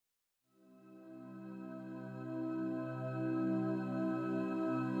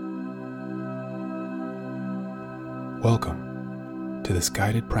Welcome to this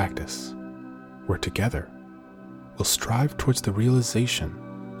guided practice where together we'll strive towards the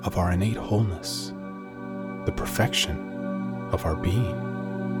realization of our innate wholeness, the perfection of our being,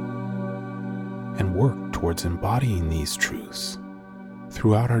 and work towards embodying these truths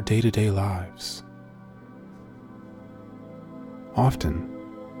throughout our day-to-day lives.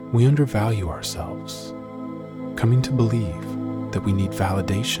 Often, we undervalue ourselves, coming to believe that we need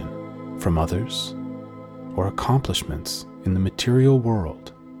validation from others or accomplishments in the material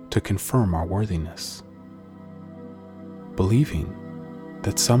world to confirm our worthiness, believing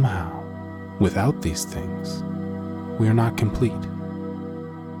that somehow, without these things, we are not complete.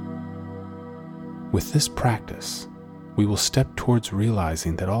 With this practice, we will step towards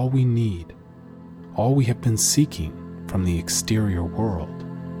realizing that all we need, all we have been seeking from the exterior world,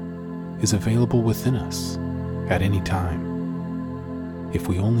 is available within us at any time, if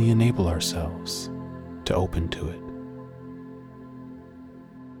we only enable ourselves to open to it.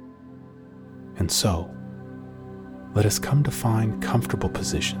 And so, let us come to find comfortable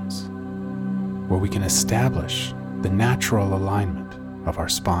positions where we can establish the natural alignment of our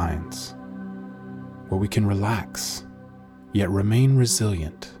spines, where we can relax yet remain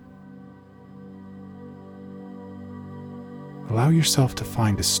resilient. Allow yourself to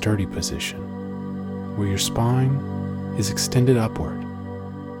find a sturdy position where your spine is extended upward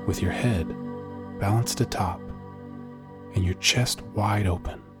with your head balanced atop and your chest wide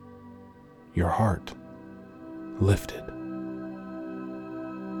open, your heart lifted.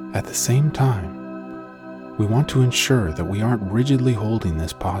 At the same time, we want to ensure that we aren't rigidly holding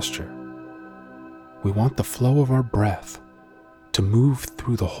this posture. We want the flow of our breath to move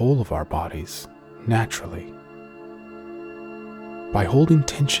through the whole of our bodies naturally. By holding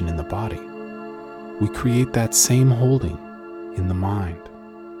tension in the body, we create that same holding in the mind.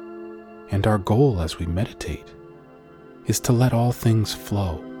 And our goal as we meditate is to let all things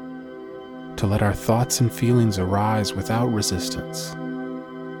flow, to let our thoughts and feelings arise without resistance,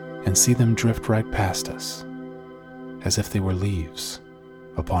 and see them drift right past us, as if they were leaves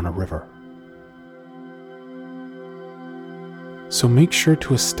upon a river. So make sure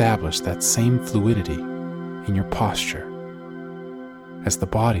to establish that same fluidity in your posture, as the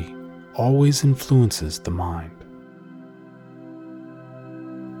body always influences the mind.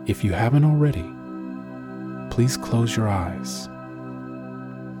 If you haven't already, please close your eyes.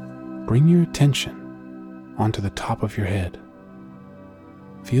 Bring your attention onto the top of your head.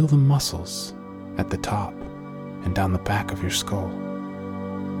 Feel the muscles at the top and down the back of your skull.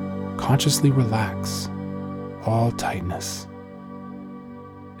 Consciously relax all tightness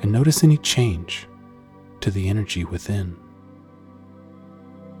and notice any change to the energy within.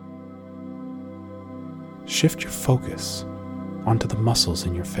 Shift your focus onto the muscles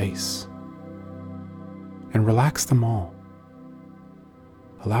in your face and relax them all.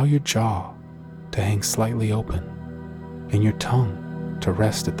 Allow your jaw to hang slightly open and your tongue to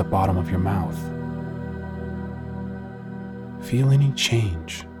rest at the bottom of your mouth. Feel any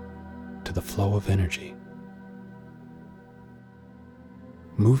change to the flow of energy.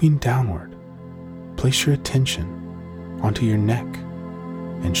 Moving downward, place your attention onto your neck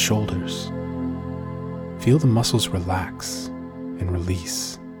and shoulders. Feel the muscles relax and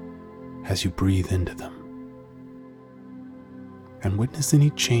release as you breathe into them. And witness any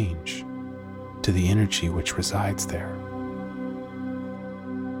change to the energy which resides there.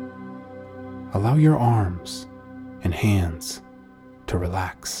 Allow your arms and hands to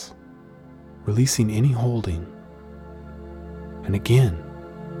relax, releasing any holding. And again,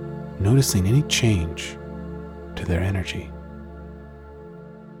 noticing any change to their energy.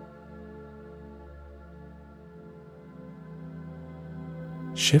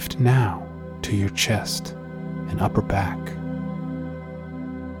 Shift now to your chest and upper back.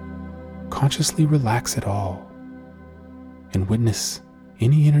 Consciously relax it all and witness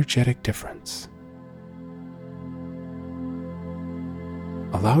any energetic difference.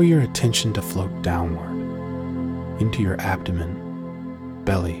 Allow your attention to float downward into your abdomen,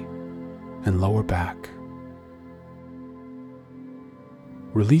 belly, and lower back.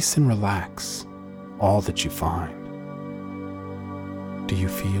 Release and relax all that you find. Do you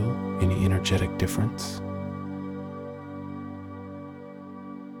feel any energetic difference?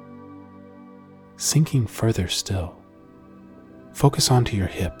 Sinking further still, focus onto your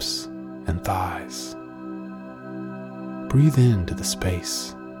hips and thighs. Breathe into the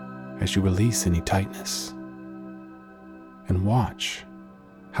space as you release any tightness, and watch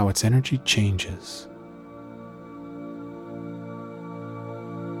how its energy changes.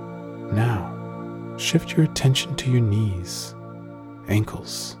 Now, shift your attention to your knees,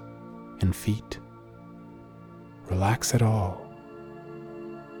 ankles, and feet. Relax it all.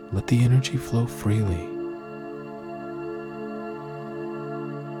 Let the energy flow freely.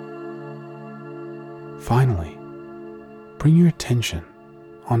 Finally, bring your attention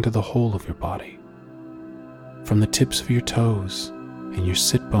onto the whole of your body, from the tips of your toes and your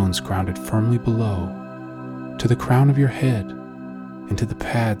sit bones grounded firmly below, to the crown of your head and to the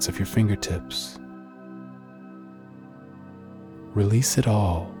pads of your fingertips. Release it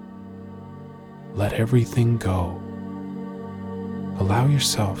all. Let everything go. Allow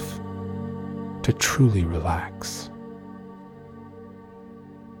yourself to truly relax.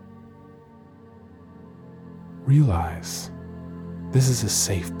 Realize this is a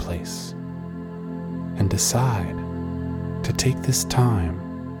safe place and decide to take this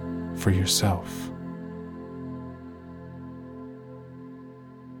time for yourself.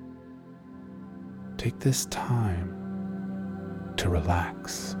 Take this time to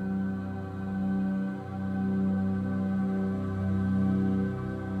relax.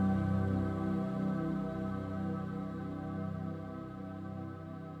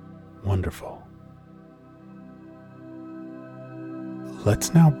 Wonderful.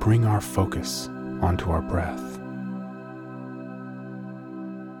 Let's now bring our focus onto our breath.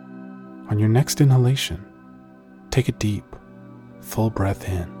 On your next inhalation, take a deep, full breath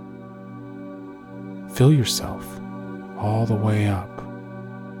in. Fill yourself all the way up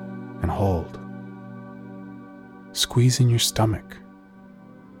and hold. Squeeze in your stomach.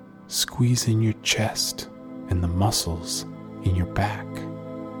 Squeeze in your chest and the muscles in your back.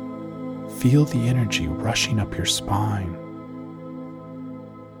 Feel the energy rushing up your spine.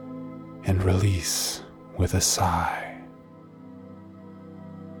 And release with a sigh.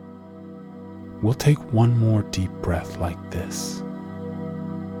 We'll take one more deep breath like this.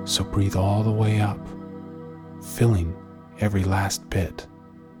 So breathe all the way up, filling every last bit.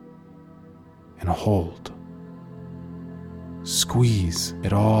 And hold. Squeeze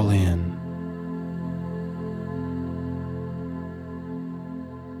it all in.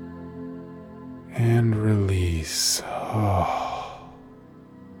 And release. Oh.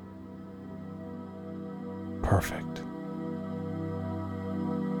 Perfect.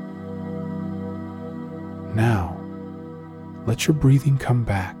 Now, let your breathing come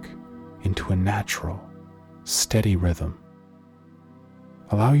back into a natural, steady rhythm.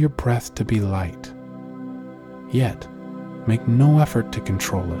 Allow your breath to be light, yet make no effort to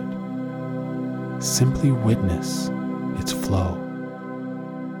control it. Simply witness its flow.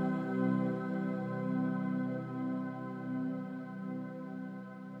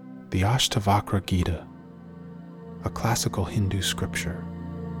 The Ashtavakra Gita, a classical Hindu scripture,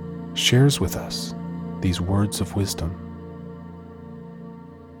 shares with us these words of wisdom.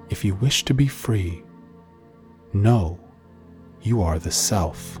 If you wish to be free, know you are the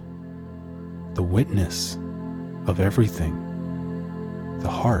self, the witness of everything, the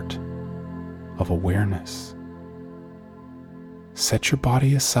heart of awareness. Set your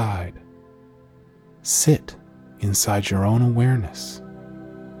body aside. Sit inside your own awareness.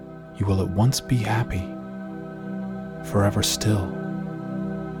 You will at once be happy, forever still,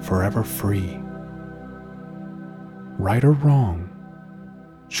 forever free. Right or wrong,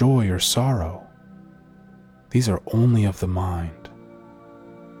 joy or sorrow, these are only of the mind.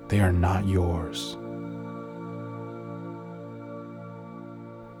 They are not yours.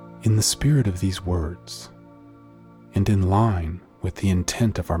 In the spirit of these words, and in line with the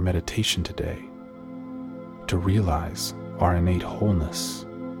intent of our meditation today, to realize our innate wholeness,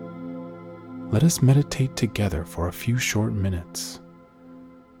 let us meditate together for a few short minutes,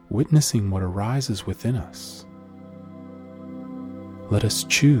 witnessing what arises within us. Let us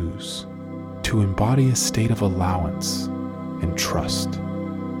choose to embody a state of allowance and trust,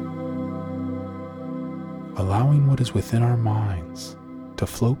 allowing what is within our minds to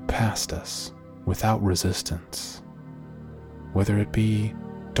float past us without resistance, whether it be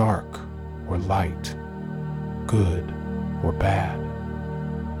dark or light, good or bad,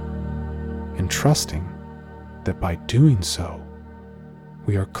 and trusting that by doing so,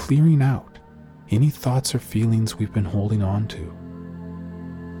 we are clearing out any thoughts or feelings we've been holding on to,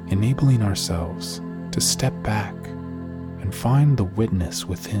 enabling ourselves to step back and find the witness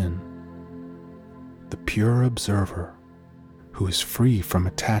within, the pure observer who is free from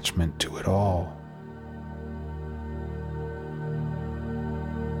attachment to it all.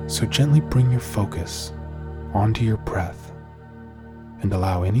 So gently bring your focus onto your breath and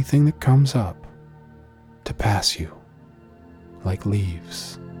allow anything that comes up to pass you like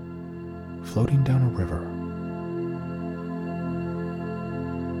leaves floating down a river.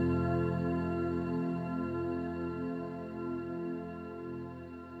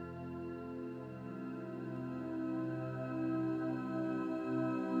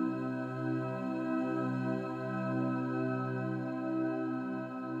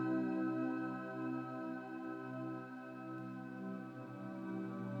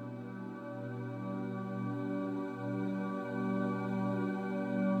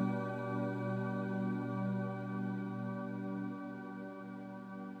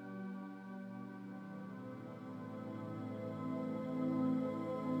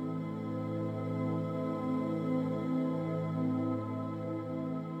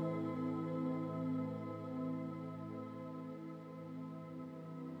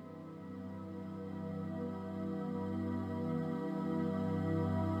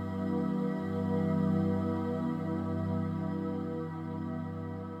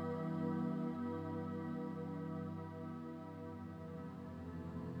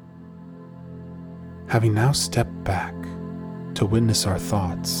 Having now stepped back to witness our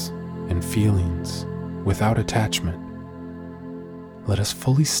thoughts and feelings without attachment, let us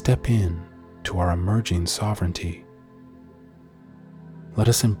fully step in to our emerging sovereignty. Let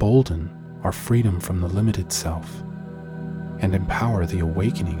us embolden our freedom from the limited self and empower the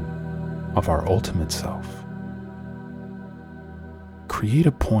awakening of our ultimate self. Create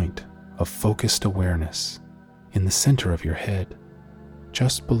a point of focused awareness in the center of your head,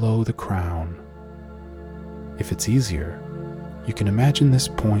 just below the crown. If it's easier, you can imagine this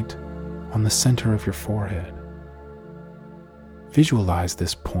point on the center of your forehead. Visualize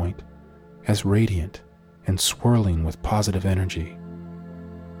this point as radiant and swirling with positive energy.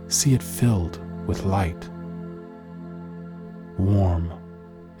 See it filled with light, warm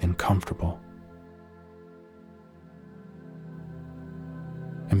and comfortable.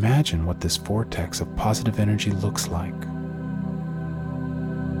 Imagine what this vortex of positive energy looks like.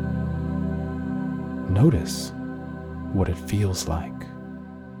 Notice what it feels like.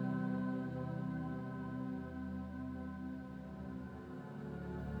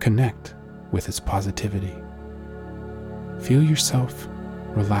 Connect with its positivity. Feel yourself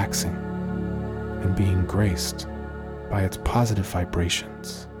relaxing and being graced by its positive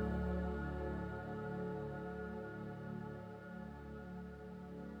vibrations.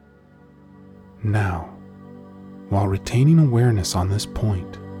 Now, while retaining awareness on this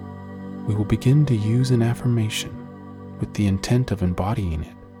point, we will begin to use an affirmation with the intent of embodying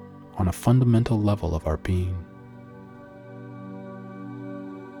it on a fundamental level of our being.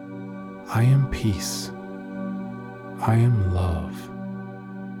 I am peace. I am love.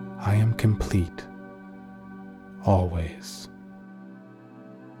 I am complete, always.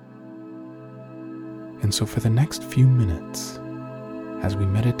 And so for the next few minutes, as we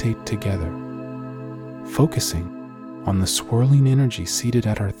meditate together, focusing on the swirling energy seated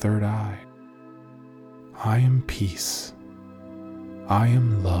at our third eye, I am peace. I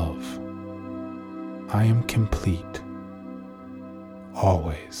am love. I am complete,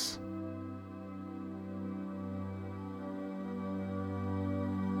 always.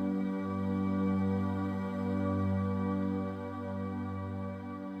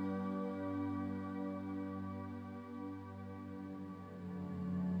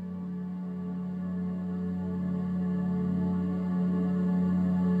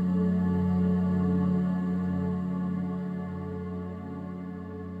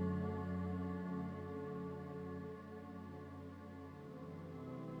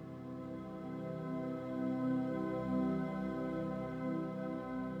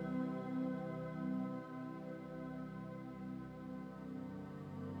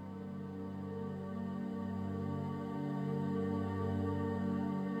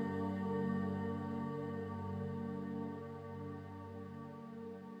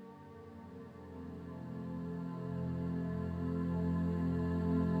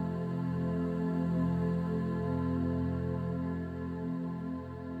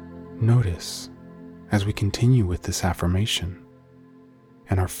 Notice, as we continue with this affirmation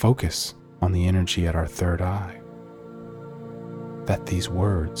and our focus on the energy at our third eye, that these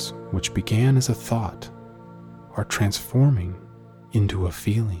words, which began as a thought, are transforming into a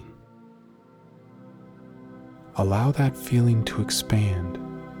feeling. Allow that feeling to expand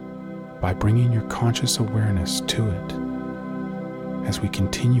by bringing your conscious awareness to it as we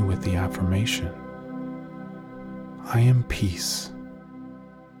continue with the affirmation. I am peace.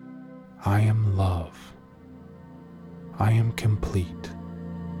 I am love. I am complete,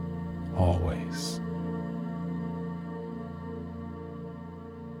 always.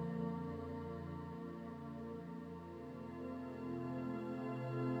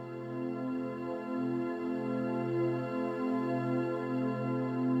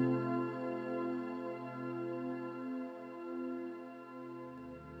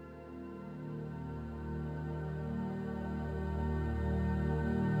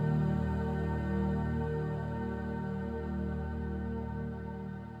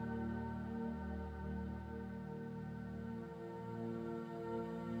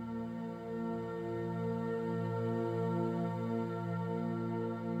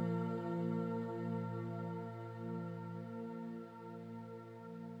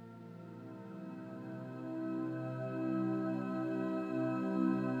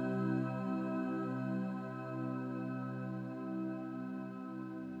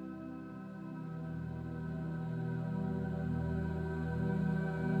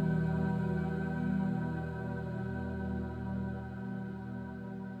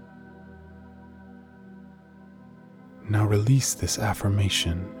 Now release this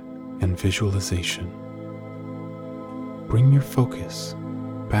affirmation and visualization. Bring your focus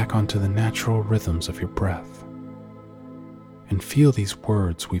back onto the natural rhythms of your breath, and feel these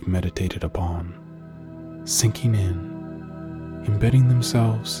words we've meditated upon sinking in, embedding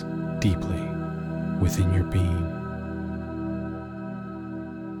themselves deeply within your being.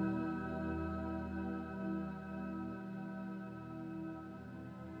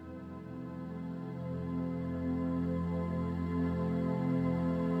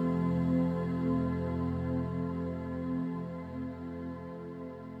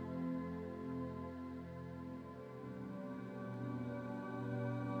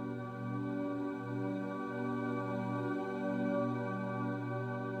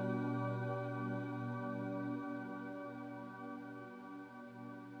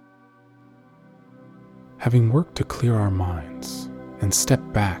 Having worked to clear our minds and step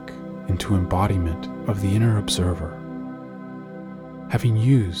back into embodiment of the inner observer, having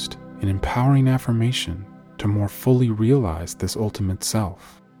used an empowering affirmation to more fully realize this ultimate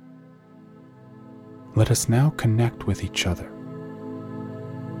self, let us now connect with each other,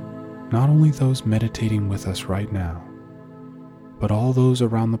 not only those meditating with us right now, but all those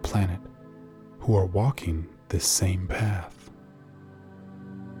around the planet who are walking this same path.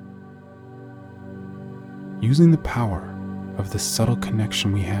 Using the power of this subtle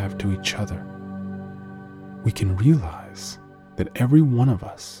connection we have to each other, we can realize that every one of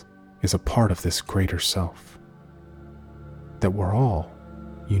us is a part of this greater self, that we're all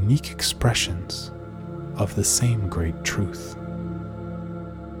unique expressions of the same great truth.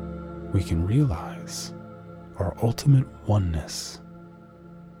 We can realize our ultimate oneness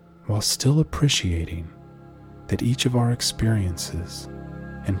while still appreciating that each of our experiences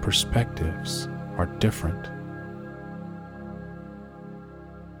and perspectives are different.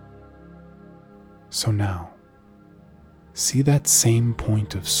 So now, see that same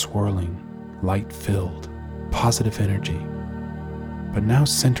point of swirling, light-filled, positive energy, but now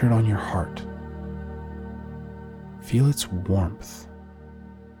centered on your heart. Feel its warmth.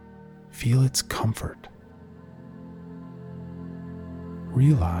 Feel its comfort.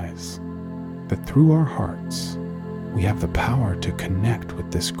 Realize that through our hearts, we have the power to connect with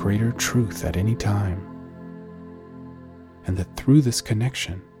this greater truth at any time, and that through this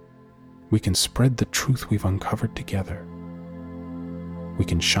connection, we can spread the truth we've uncovered together. We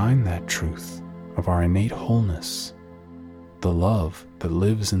can shine that truth of our innate wholeness, the love that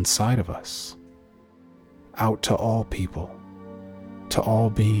lives inside of us, out to all people, to all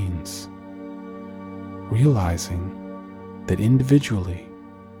beings, realizing that individually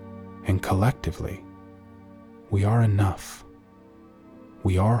and collectively, we are enough,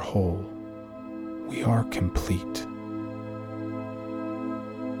 we are whole, we are complete.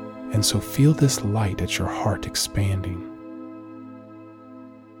 And so feel this light at your heart expanding.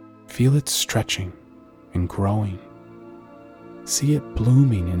 Feel it stretching and growing. See it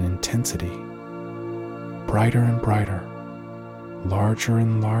blooming in intensity, brighter and brighter, larger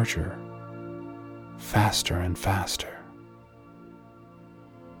and larger, faster and faster.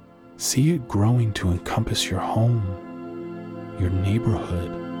 See it growing to encompass your home, your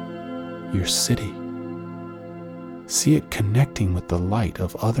neighborhood, your city. See it connecting with the light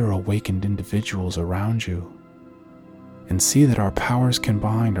of other awakened individuals around you. And see that our powers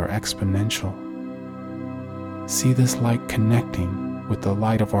combined are exponential. See this light connecting with the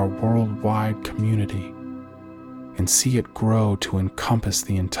light of our worldwide community, and see it grow to encompass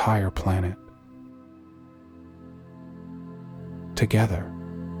the entire planet. Together,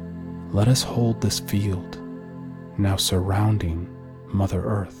 let us hold this field, now surrounding Mother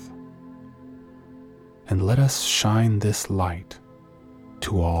Earth, and let us shine this light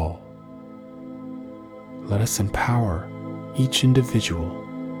to all. Let us empower each individual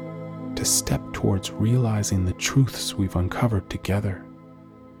to step towards realizing the truths we've uncovered together,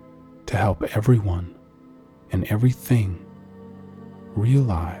 to help everyone and everything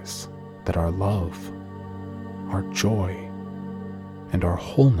realize that our love, our joy, and our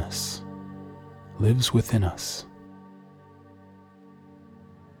wholeness lives within us.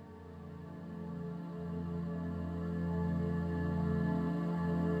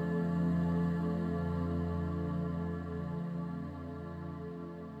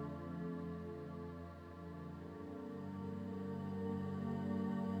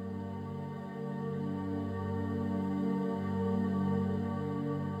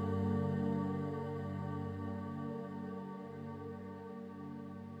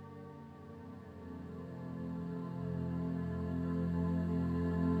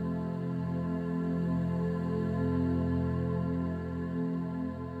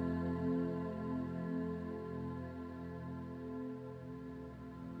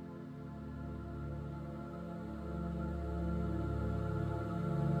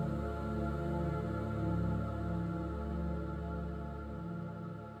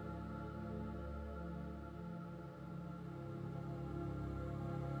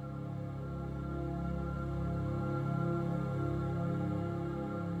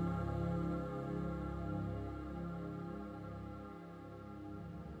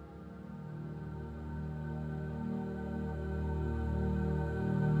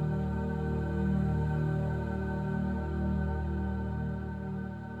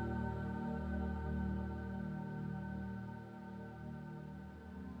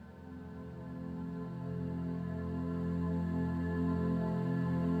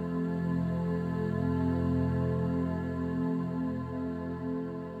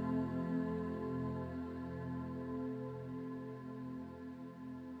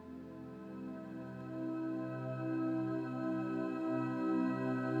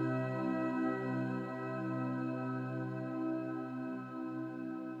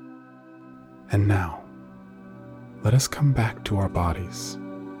 And now, let us come back to our bodies.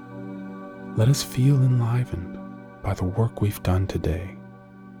 Let us feel enlivened by the work we've done today.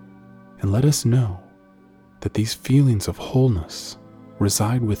 And let us know that these feelings of wholeness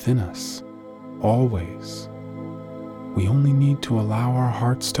reside within us, always. We only need to allow our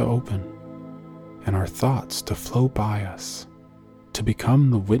hearts to open and our thoughts to flow by us, to become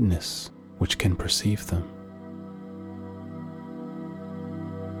the witness which can perceive them.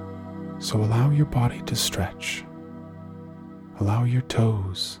 So allow your body to stretch. Allow your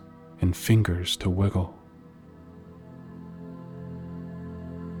toes and fingers to wiggle.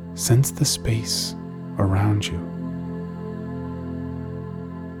 Sense the space around you.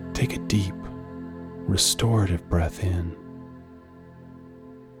 Take a deep, restorative breath in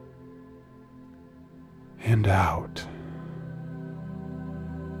and out.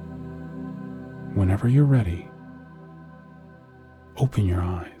 Whenever you're ready, open your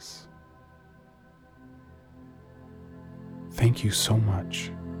eyes. Thank you so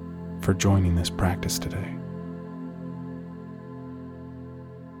much for joining this practice today.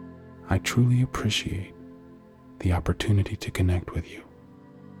 I truly appreciate the opportunity to connect with you.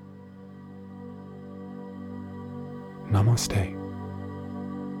 Namaste.